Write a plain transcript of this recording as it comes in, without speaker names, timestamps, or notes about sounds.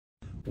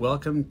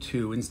Welcome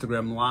to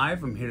Instagram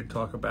Live. I'm here to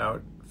talk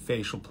about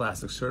facial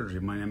plastic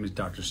surgery. My name is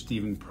Dr.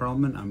 Stephen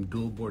Pearlman. I'm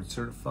dual board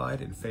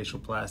certified in facial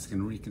plastic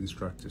and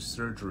reconstructive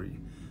surgery.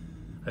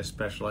 I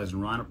specialize in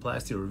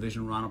rhinoplasty,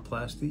 revision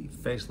rhinoplasty,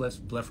 facelifts,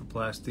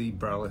 blepharoplasty,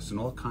 brow lifts, and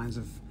all kinds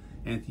of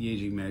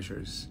anti-aging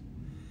measures.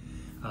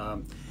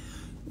 So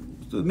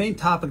the main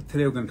topic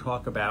today we're going to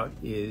talk about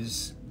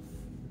is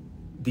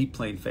deep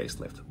plane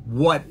facelift.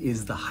 What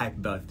is the hype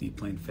about deep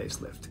plane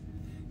facelift?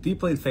 Deep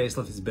plane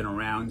facelift has been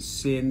around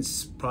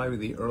since probably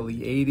the early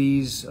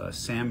 80s.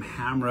 Sam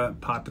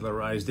Hamra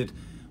popularized it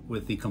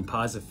with the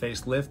composite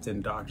facelift,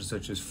 and doctors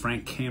such as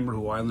Frank Kamer,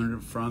 who I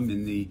learned it from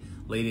in the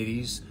late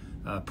 80s,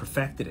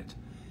 perfected it.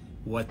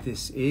 What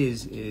this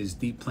is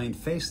deep plane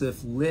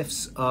facelift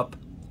lifts up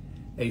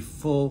a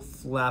full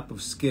flap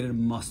of skin and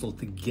muscle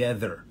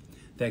together.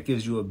 That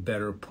gives you a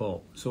better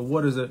pull. So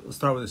what is it? Let's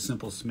start with a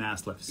simple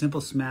smash lift.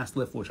 Simple smash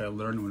lift, which I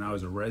learned when I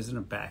was a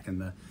resident back in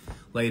the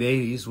late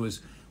 80s,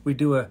 was we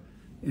do an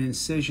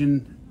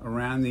incision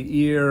around the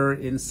ear,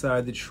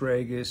 inside the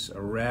tragus,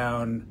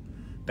 around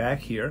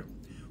back here.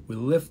 We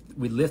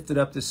lifted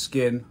up the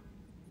skin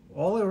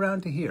all the way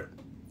around to here.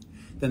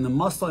 Then the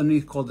muscle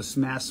underneath called the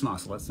smash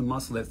muscle. That's the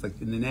muscle that's like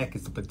in the neck.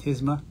 It's the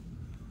platysma,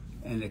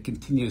 and it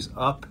continues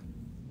up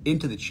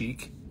into the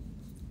cheek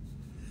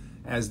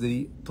as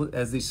the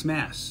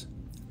smash.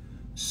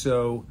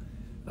 So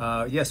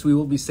yes, we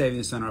will be saving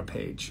this on our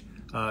page.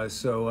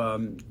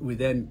 We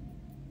then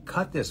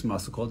cut this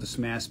muscle called the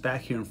smash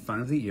back here in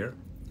front of the ear.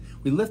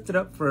 We lift it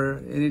up for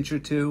an inch or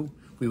two.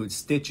 We would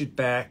stitch it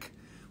back.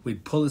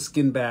 We'd pull the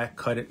skin back,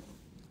 cut it,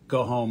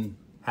 go home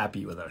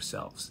happy with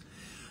ourselves.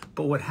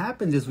 But what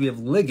happens is we have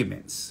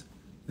ligaments.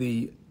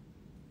 The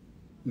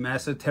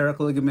mesenteric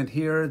ligament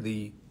here,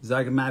 the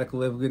zygomatic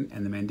ligament,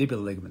 and the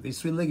mandibular ligament.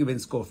 These three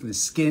ligaments go from the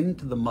skin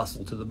to the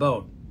muscle to the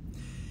bone.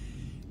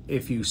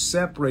 If you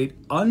separate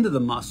under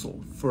the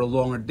muscle for a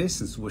longer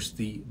distance, which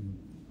the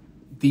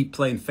deep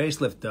plane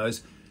facelift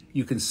does,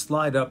 you can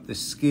slide up the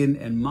skin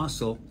and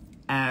muscle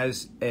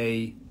as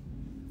a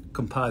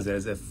composite,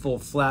 as a full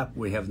flap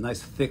where you have a nice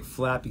thick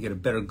flap. You get a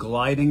better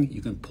gliding.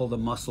 You can pull the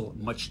muscle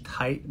more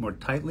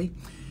tightly.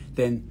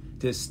 Then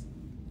just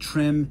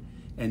trim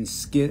and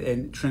skin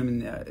and trim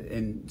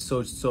and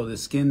sew the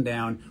skin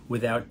down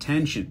without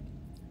tension.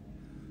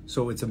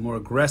 So it's a more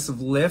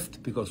aggressive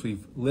lift because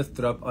we've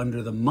lifted up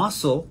under the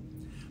muscle,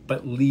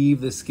 but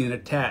leave the skin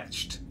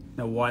attached.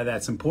 Now, why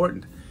that's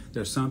important?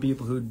 There's some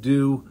people who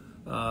do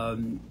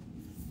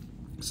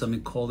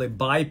something called a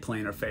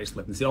biplanar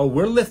facelift and say, oh,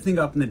 we're lifting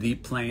up in the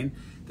deep plane.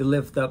 They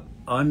lift up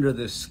under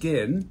the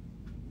skin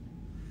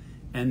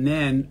and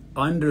then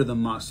under the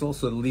muscle,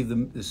 so to leave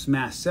the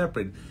smash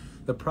separated.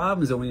 The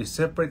problem is that when you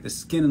separate the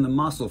skin and the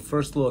muscle,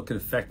 first of all, it can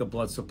affect the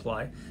blood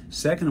supply.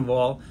 Second of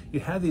all, you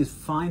have these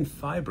fine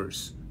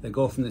fibers that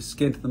go from the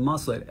skin to the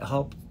muscle that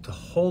help to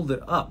hold it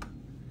up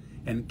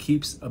and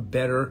keeps a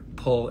better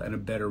pull and a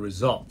better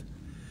result.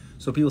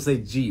 So people say,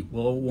 gee,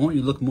 well, won't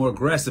you look more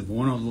aggressive?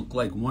 Won't you look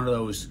like one of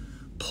those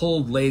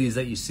pulled ladies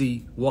that you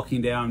see walking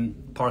down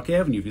Park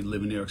Avenue if you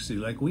live in New York City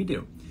like we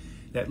do,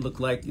 that look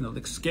like,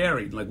 look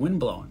scary, like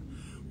windblown?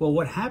 Well,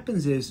 what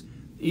happens is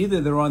either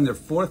they're on their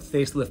fourth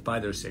facelift by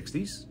their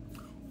 60s,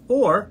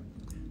 or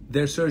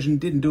their surgeon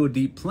didn't do a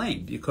deep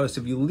plane, because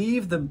if you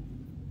leave the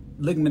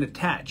ligament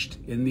attached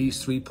in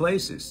these three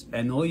places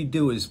and all you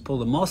do is pull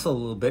the muscle a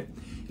little bit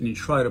and you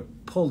try to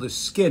pull the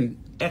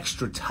skin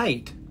extra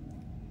tight,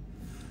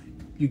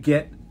 you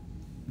get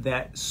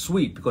that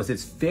sweep because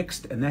it's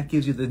fixed, and that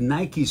gives you the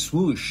Nike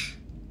swoosh.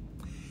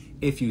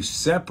 If you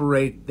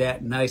separate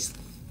that nice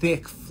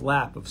thick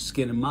flap of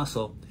skin and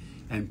muscle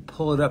and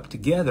pull it up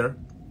together,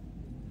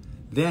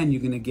 then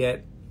you're going to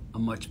get a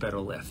much better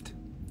lift.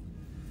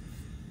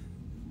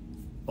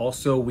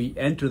 Also, we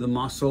enter the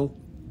muscle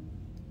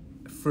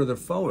further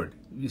forward.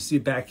 You see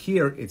back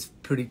here, it's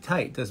pretty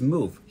tight, it doesn't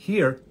move.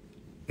 Here,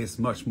 it's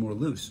much more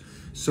loose.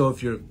 So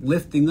if you're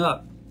lifting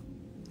up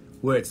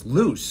where it's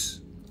loose,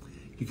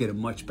 you get a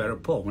much better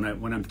pull.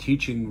 When I'm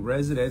teaching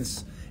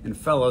residents and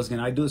fellows, and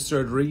I do a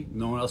surgery,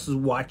 no one else is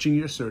watching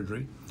your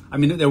surgery. I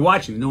mean, they're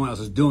watching, no one else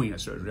is doing your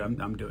surgery,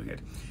 I'm doing it.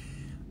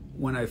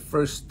 When I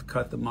first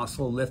cut the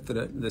muscle,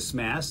 lifted the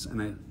smash,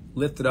 and I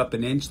lifted up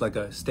an inch like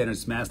a standard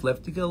smash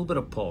lift, you get a little bit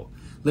of pull.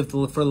 Lift for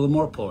a little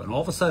more pull. And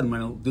all of a sudden,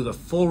 when I do the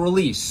full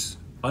release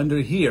under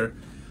here,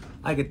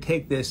 I could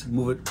take this and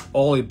move it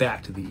all the way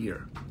back to the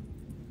ear.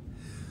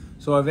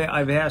 So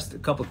I've asked a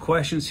couple of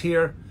questions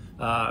here.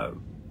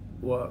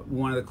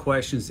 One of the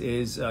questions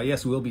is,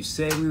 yes, we'll be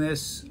saving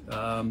this.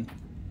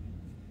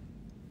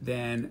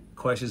 Then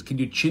questions, can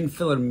you chin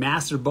fill or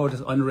master both as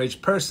an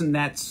underage person?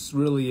 That's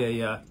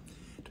really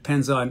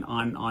depends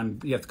on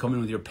you have to come in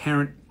with your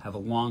parent, have a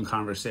long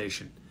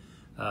conversation.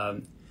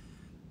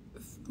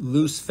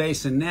 Loose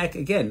face and neck,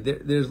 again,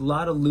 there's a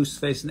lot of loose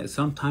face and neck.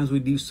 Sometimes we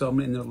do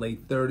someone in their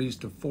late 30s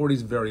to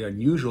 40s, very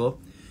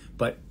unusual,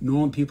 but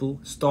normal people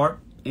start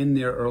in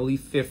their early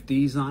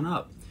 50s on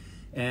up.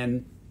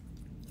 And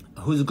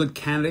who's a good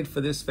candidate for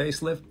this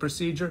facelift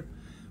procedure?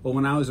 Well,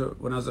 when I was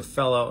a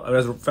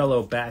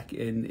fellow back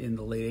in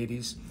the late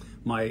 80s,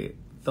 my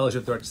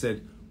fellowship director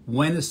said,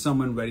 when is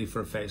someone ready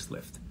for a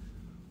facelift?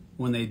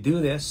 When they do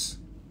this,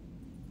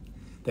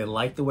 they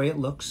like the way it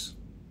looks,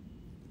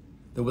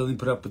 they're willing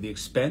to put up with the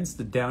expense,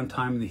 the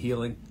downtime, and the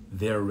healing,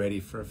 they're ready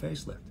for a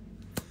facelift.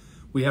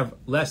 We have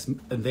less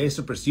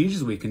invasive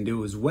procedures we can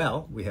do as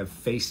well. We have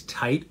Face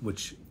Tight,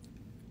 which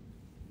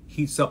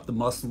heats up the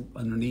muscle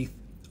underneath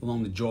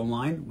along the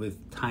jawline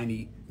with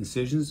tiny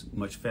incisions,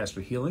 much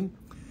faster healing.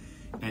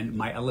 And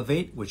My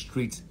Elevate, which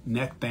treats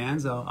neck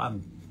bands.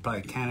 I'm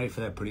probably a candidate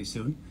for that pretty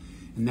soon.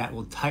 And that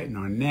will tighten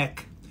our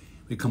neck.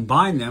 We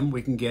combine them,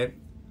 we can get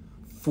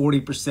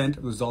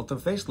 40% result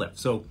of facelift.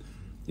 So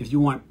if you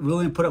want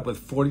really to put up with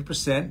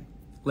 40%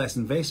 less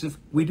invasive,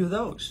 we do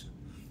those.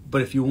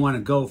 But if you want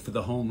to go for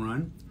the home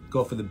run,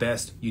 go for the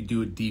best, you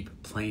do a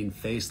deep plane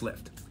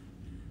facelift.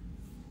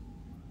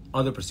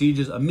 Other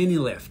procedures, a mini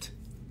lift.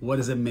 What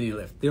is a mini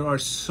lift? There are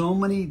so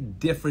many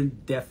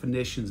different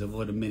definitions of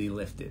what a mini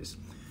lift is.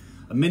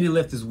 A mini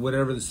lift is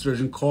whatever the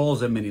surgeon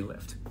calls a mini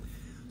lift.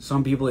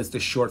 Some people, it's the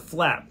short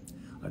flap.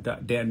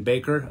 Dan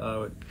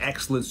Baker,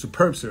 excellent,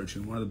 superb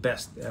surgeon, one of the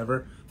best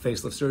ever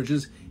facelift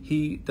surgeons.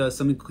 He does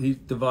something, he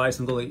devised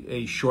something called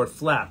a short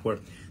flap, where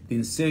the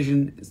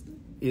incision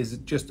is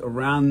just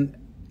around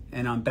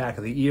and on back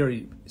of the ear.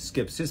 He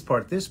skips this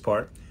part,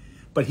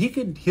 but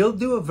he'll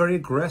do a very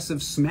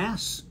aggressive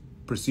smash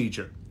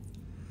procedure,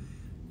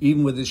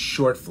 even with his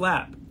short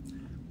flap.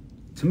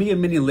 To me, a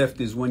mini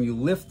lift is when you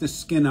lift the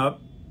skin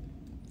up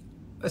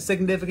a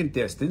significant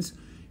distance.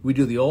 We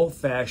do the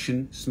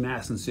old-fashioned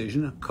smash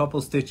incision, a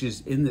couple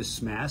stitches in this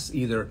smash,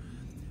 either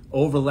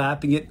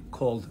overlapping it,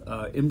 called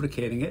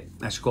imbricating it,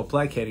 actually called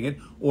plicating it,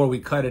 or we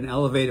cut and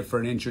elevate it for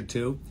an inch or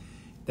two.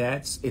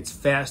 It's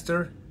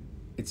faster,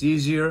 it's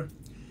easier,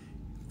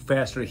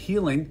 faster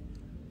healing.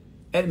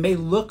 It may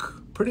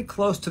look pretty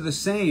close to the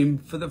same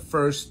for the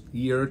first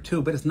year or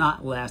two, but it's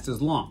not last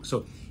as long.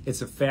 So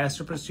it's a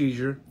faster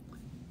procedure.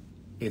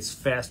 It's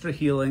faster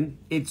healing.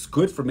 It's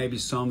good for maybe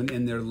someone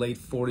in their late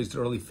 40s to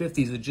early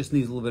 50s that just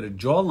needs a little bit of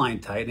jawline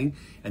tightening,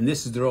 and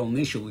this is their own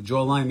issue, the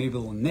jawline, maybe a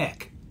little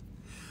neck.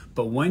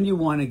 But when you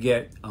want to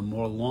get a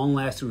more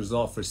long-lasting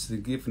result for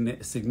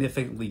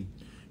significantly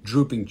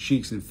drooping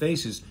cheeks and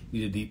faces,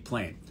 you need a deep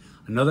plane.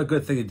 Another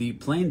good thing a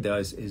deep plane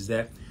does is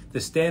that the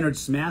standard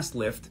smash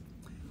lift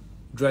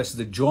addresses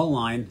the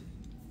jawline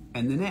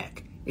and the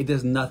neck. It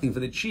does nothing for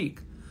the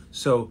cheek.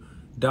 So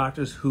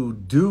doctors who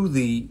do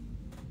the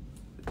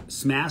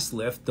smash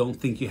lift don't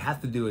think you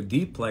have to do a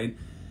deep plane.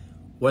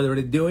 What are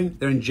they doing?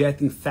 They're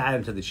injecting fat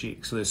into the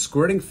cheeks. So they're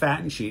squirting fat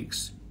in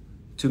cheeks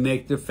to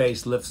make their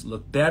facelifts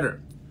look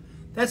better.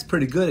 That's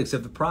pretty good,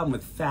 except the problem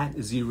with fat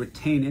is you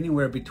retain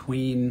anywhere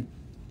between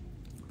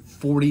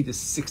 40 to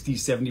 60,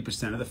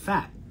 70% of the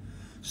fat.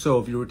 So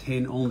if you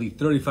retain only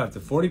 35 to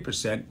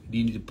 40%,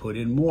 you need to put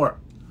in more.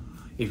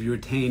 If you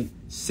retain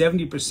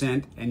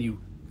 70% and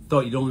you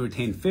thought you'd only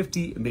retain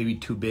 50, it may be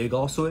too big.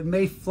 Also, it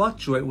may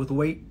fluctuate with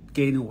weight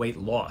gain and weight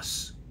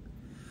loss.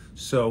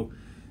 So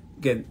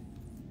again,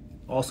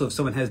 also if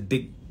someone has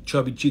big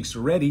chubby cheeks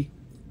already,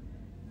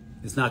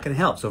 it's not going to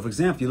help. So for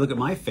example, you look at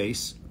my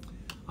face,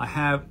 I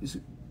have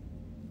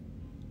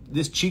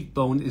this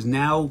cheekbone is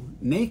now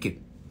naked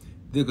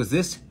because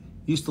this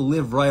used to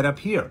live right up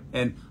here.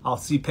 And I'll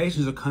see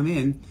patients who come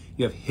in,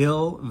 you have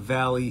hill,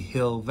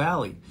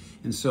 valley,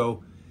 and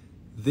so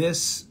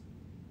this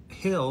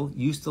hill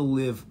used to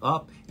live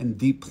up and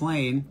deep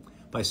plane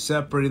by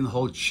separating the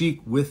whole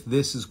cheek with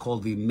this is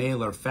called the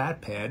malar fat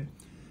pad.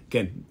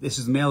 Again, this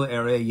is the malar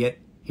area, yet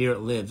here it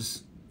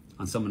lives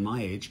on someone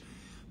my age.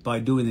 By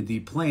doing the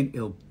deep plane,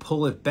 it'll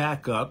pull it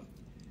back up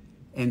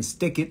and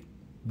stick it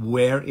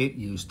where it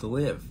used to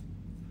live.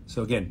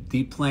 So again,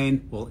 deep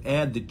plane will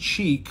add the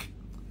cheek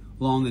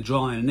along the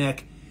jawline and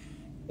neck,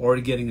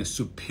 already getting a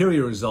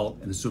superior result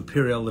and a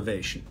superior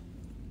elevation.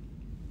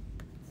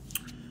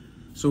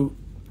 So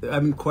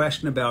I've been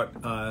questioned about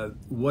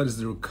what is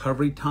the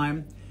recovery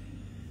time.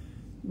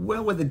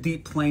 Well, with a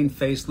deep plane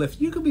facelift,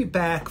 you could be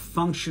back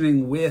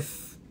functioning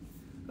with,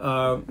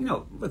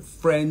 with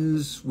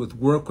friends, with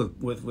work,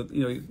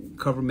 with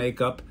cover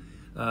makeup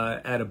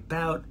at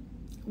about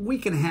a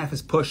week and a half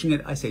is pushing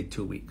it. I say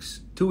 2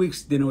 weeks. 2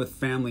 weeks dinner with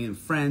family and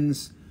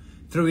friends.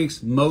 3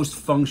 weeks most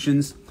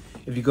functions.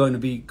 If you're going to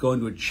be going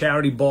to a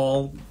charity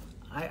ball,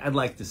 I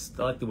like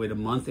to wait a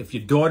month. If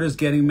your daughter's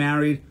getting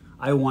married,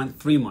 I want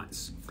 3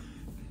 months.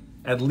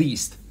 At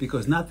least,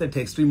 because not that it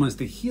takes 3 months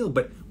to heal,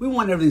 but we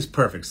want everything's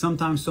perfect.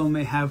 Sometimes someone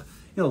may have,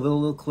 a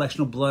little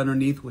collection of blood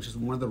underneath, which is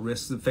one of the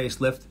risks of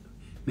facelift.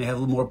 May have a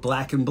little more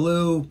black and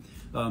blue.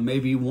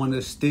 Maybe one of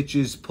the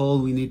stitches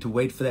pulled. We need to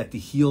wait for that to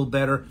heal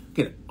better.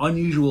 Again,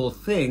 unusual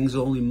things,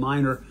 only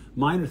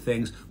minor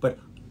things. But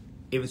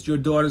if it's your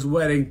daughter's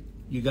wedding,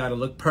 you got to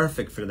look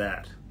perfect for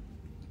that.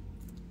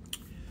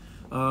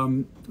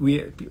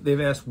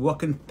 They've asked, what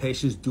can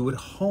patients do at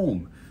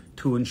home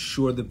to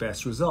ensure the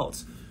best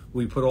results?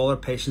 We put all our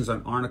patients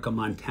on Arnica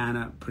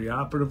montana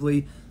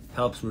preoperatively,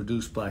 helps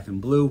reduce black and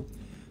blue,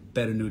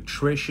 better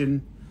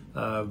nutrition,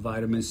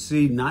 vitamin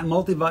C, not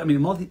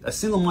multivitamin. A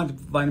single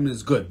multivitamin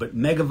is good, but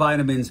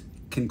megavitamins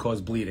can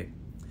cause bleeding.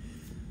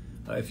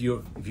 If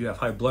you have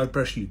high blood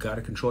pressure, you got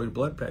to control your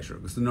blood pressure,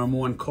 because the number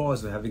one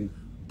cause of having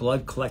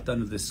blood collect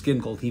under the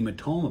skin, called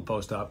hematoma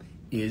post-op,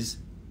 is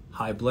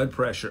high blood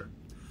pressure.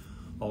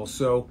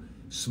 Also,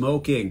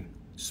 smoking.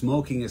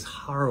 Smoking is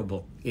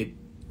horrible. It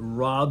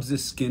robs the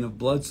skin of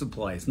blood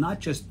supply. It's not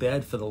just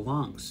bad for the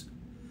lungs.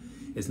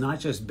 It's not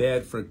just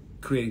bad for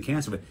creating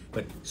cancer,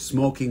 but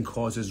smoking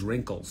causes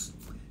wrinkles.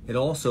 It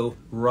also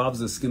robs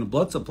the skin of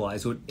blood supply,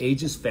 so it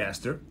ages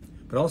faster.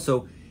 But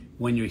also,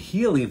 when you're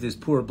healing, if there's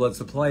poor blood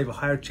supply, you have a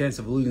higher chance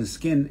of losing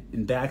skin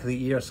in back of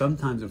the ear,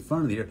 sometimes in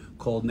front of the ear,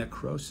 called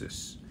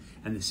necrosis.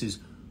 And this is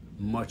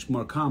much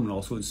more common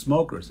also in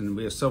smokers. And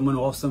we have someone,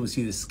 all of a sudden we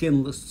see the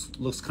skin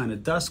looks kind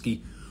of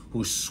dusky,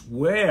 who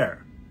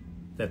swear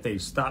that they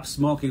stopped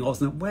smoking. All of a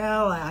sudden,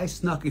 well, I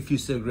snuck a few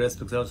cigarettes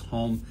because I was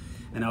home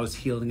and I was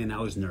healing and I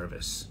was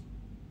nervous.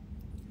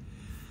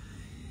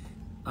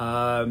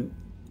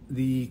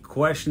 The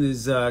question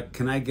is,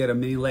 can I get a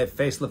mini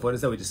facelift? What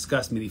is that? We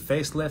discussed mini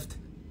facelift.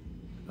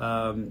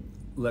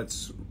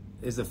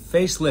 Is a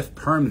facelift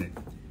permanent?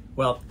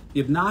 Well,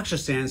 the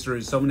obnoxious answer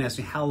is, someone asked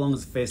me, how long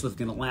is the facelift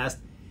going to last?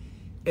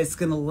 It's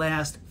going to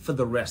last for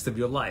the rest of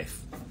your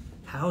life.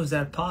 How is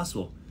that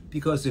possible?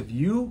 Because if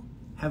you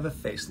have a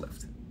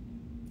facelift,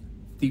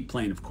 deep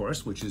plane of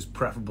course, which is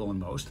preferable in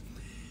most,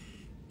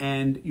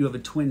 and you have a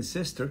twin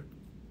sister,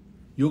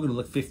 you're going to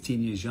look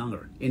 15 years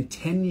younger. In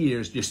 10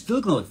 years, you're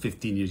still going to look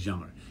 15 years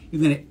younger.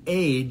 You're going to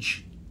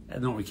age.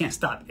 No, we can't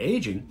stop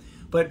aging,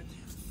 but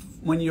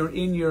when you're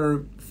in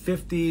your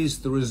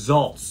 50s, the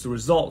results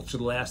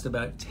should last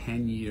about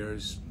 10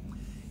 years.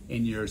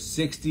 In your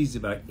 60s,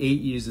 about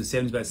 8 years, and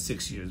 70s, about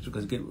 6 years,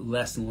 because you get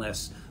less and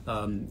less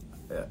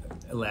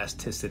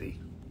elasticity.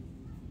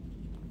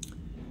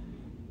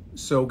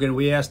 So again,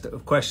 we asked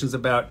questions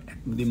about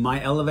the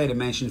My Elevate I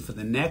mentioned for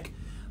the neck.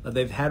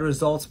 They've had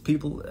results,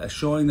 people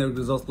showing their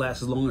results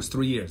last as long as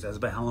 3 years. That's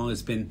about how long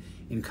it's been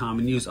in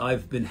common use.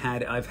 I've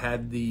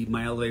had the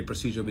My Elevate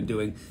procedure I've been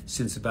doing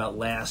since about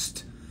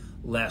last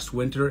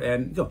winter,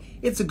 and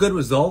it's a good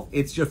result.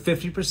 It's your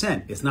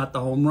 50%. It's not the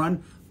home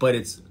run, but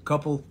it's a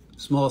couple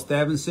small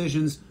stab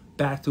incisions,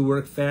 back to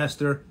work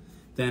faster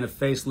than a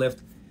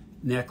facelift,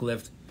 neck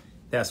lift.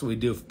 That's what we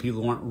do for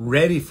people who aren't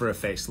ready for a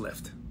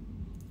facelift.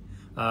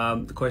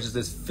 The question is,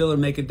 does filler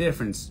make a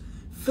difference?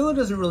 Filler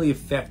doesn't really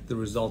affect the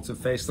results of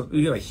facelift.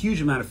 You have a huge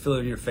amount of filler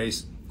in your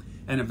face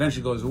and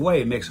eventually goes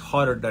away. It makes it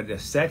harder to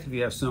dissect if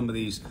you have some of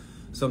these.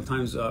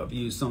 Sometimes if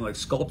you use something like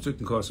Sculpture, it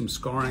can cause some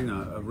scarring,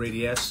 a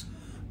radius.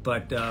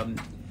 But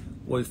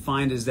what we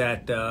find is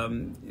that,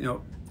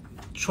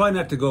 try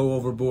not to go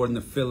overboard in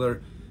the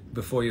filler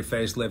before your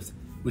facelift.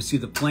 We see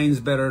the planes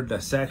better,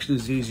 dissection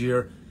is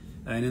easier,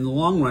 and in the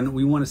long run,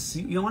 you want to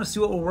see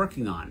what we're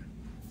working on.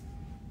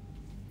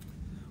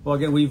 Well,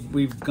 again,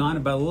 we've gone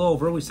about a little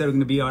over. We said we're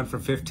going to be on for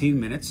 15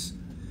 minutes.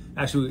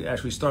 Actually,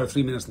 we started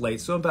 3 minutes late,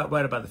 so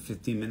right about the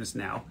 15 minutes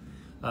now.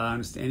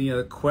 Any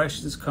other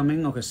questions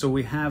coming? Okay, so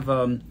we have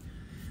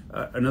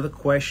another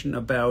question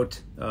about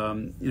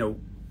the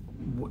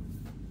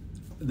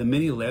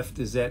mini lift.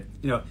 Is that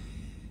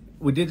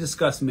we did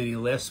discuss mini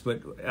lifts,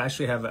 but I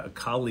actually have a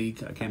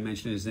colleague, I can't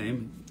mention his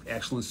name,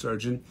 excellent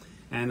surgeon,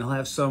 and he'll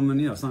have someone,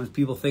 sometimes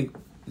people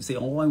say,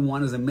 all I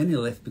want is a mini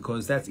lift,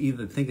 because that's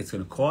either they think it's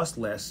going to cost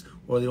less,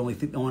 or they only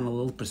think they want a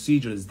little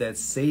procedure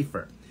that's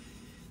safer.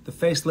 The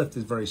facelift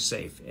is very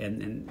safe,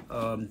 and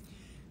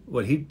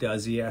what he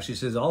does, he actually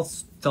says, I'll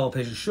tell a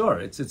patient, sure,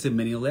 it's a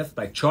mini lift,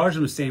 but I charge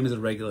them the same as a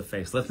regular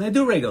facelift, and I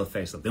do regular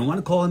facelift. They want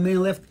to call it a mini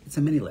lift, it's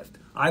a mini lift.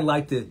 I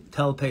like to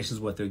tell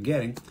patients what they're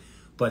getting,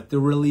 but there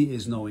really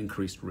is no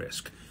increased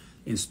risk.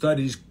 In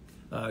studies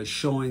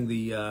showing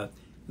the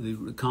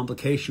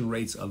complication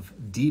rates of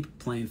deep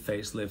plane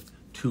facelift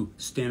to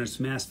standard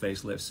smash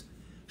facelifts,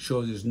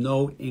 shows there's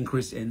no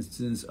increased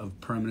incidence of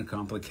permanent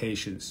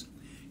complications.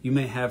 You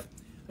may have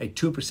a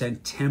 2%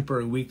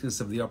 temporary weakness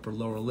of the upper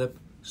lower lip,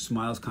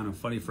 smiles kind of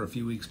funny for a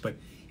few weeks, but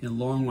in the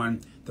long run,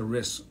 the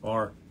risks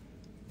are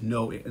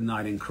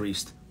not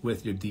increased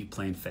with your deep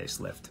plane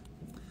facelift.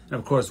 And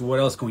of course, what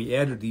else can we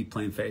add to deep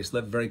plane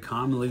facelift? Very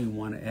commonly, we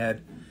want to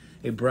add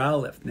a brow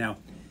lift. Now,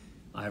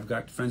 I've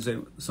got friends that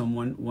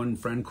one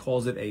friend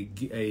calls it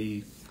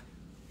a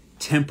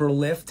temporal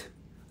lift.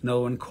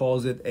 Another one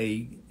calls it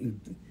a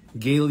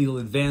galeal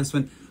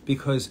advancement,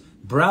 because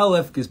brow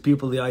lift gives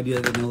people the idea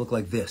that they're going to look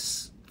like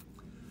this.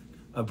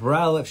 A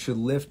brow lift should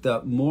lift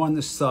up more on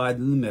the side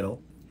than the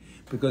middle,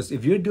 because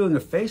if you're doing a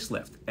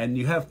facelift and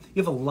you have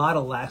a lot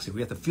of laxity,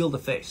 we have to feel the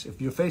face.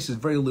 If your face is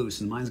very loose,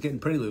 and mine's getting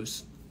pretty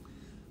loose,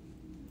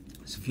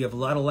 so if you have a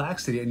lot of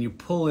laxity and you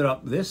pull it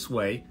up this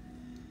way,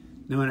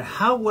 no matter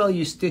how well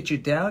you stitch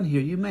it down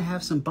here, you may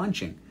have some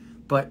bunching.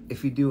 But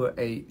if you do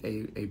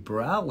a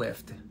brow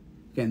lift,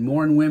 again,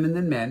 more in women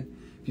than men,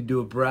 if you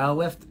do a brow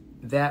lift,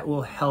 that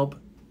will help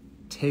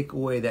take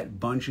away that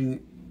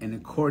bunching and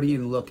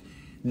accordion look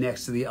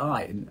next to the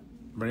eye. And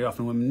very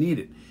often women need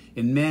it.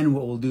 In men,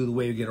 what we'll do, the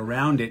way we get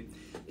around it,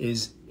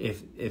 is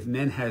if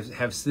men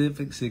have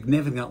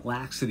significant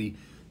laxity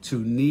to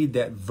need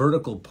that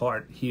vertical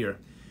part here,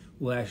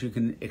 we actually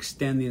can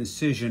extend the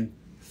incision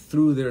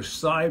through their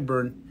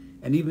sideburn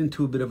and even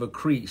to a bit of a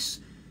crease,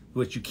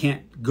 which you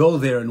can't go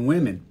there in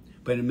women,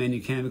 but in men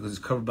you can because it's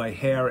covered by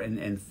hair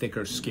and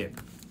thicker skin.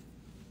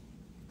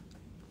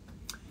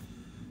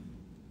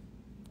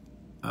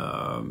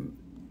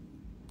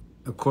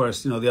 Of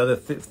course, the other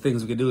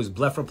things we can do is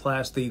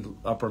blepharoplasty,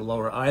 upper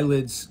lower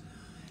eyelids,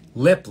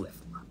 lip lift.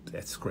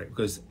 That's great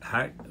because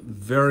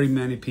very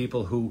many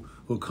people who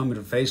come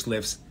into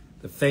facelifts,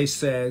 the face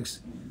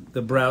sags,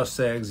 the brow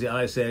sags, the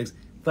eye sags,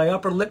 the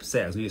upper lip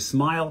sags. When you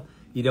smile,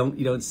 you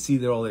don't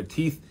see all their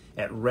teeth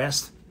at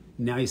rest.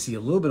 Now you see a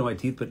little bit of my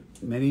teeth, but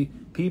many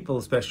people,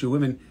 especially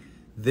women,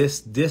 this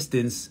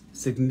distance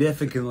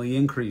significantly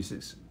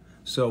increases.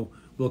 So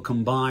we'll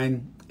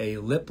combine a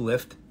lip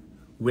lift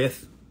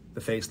with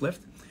the facelift.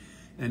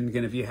 And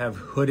again, if you have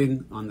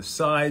hooding on the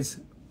sides,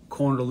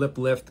 corner lip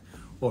lift,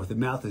 or if the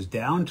mouth is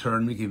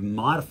downturned, we can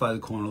modify the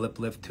corner lip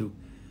lift to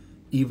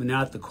even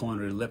out the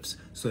corner of the lips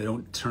so they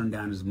don't turn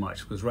down as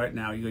much. Because right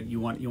now you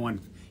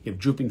have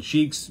drooping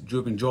cheeks,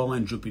 drooping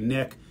jawline, drooping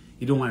neck.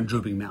 You don't want a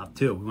drooping mouth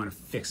too. We want to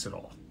fix it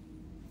all.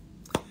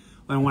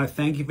 I want to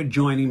thank you for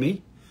joining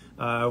me.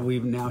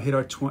 We've now hit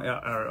our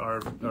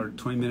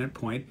 20-minute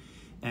point,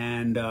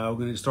 and we're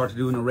going to start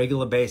doing a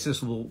regular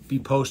basis. We'll be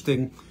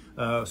posting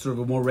sort of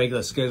a more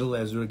regular schedule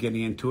as we're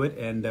getting into it,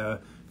 and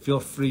feel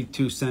free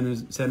to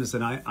send us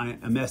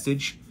a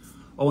message.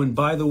 Oh, and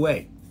by the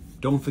way,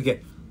 don't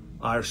forget,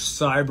 our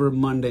Cyber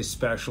Monday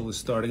special is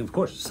starting. Of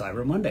course,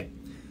 Cyber Monday.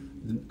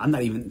 I'm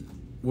not even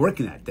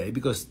working that day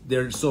because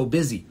they're so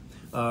busy.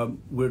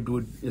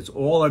 It's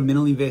all our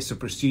minimally invasive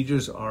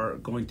procedures are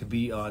going to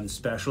be on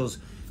specials.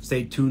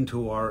 Stay tuned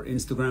to our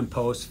Instagram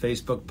posts,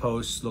 Facebook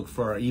posts, look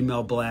for our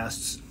email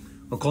blasts,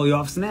 or call the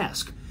office and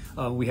ask.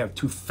 We have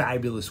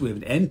we have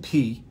an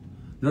NP,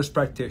 nurse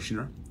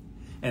practitioner,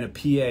 and a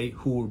PA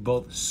who were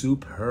both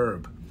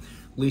superb.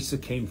 Lisa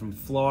came from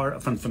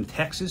Florida, from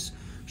Texas.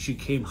 She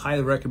came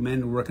highly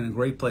recommended, working in a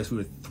great place. We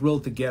were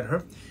thrilled to get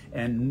her.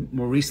 And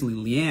more recently,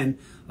 Leanne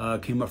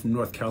came up from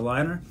North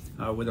Carolina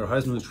with her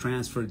husband, was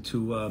transferred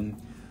to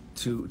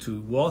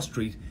Wall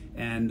Street,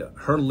 and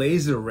her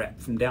laser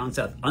rep from down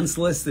south,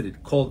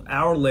 unsolicited, called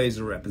our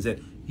laser rep and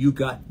said, "You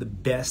got the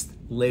best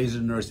laser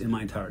nurse in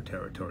my entire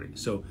territory."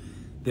 So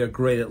they're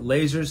great at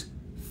lasers,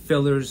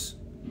 fillers,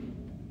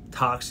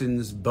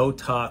 toxins,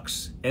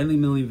 Botox, anything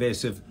minimally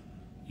invasive.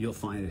 You'll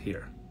find it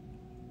here.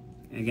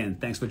 And again,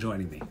 thanks for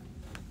joining me.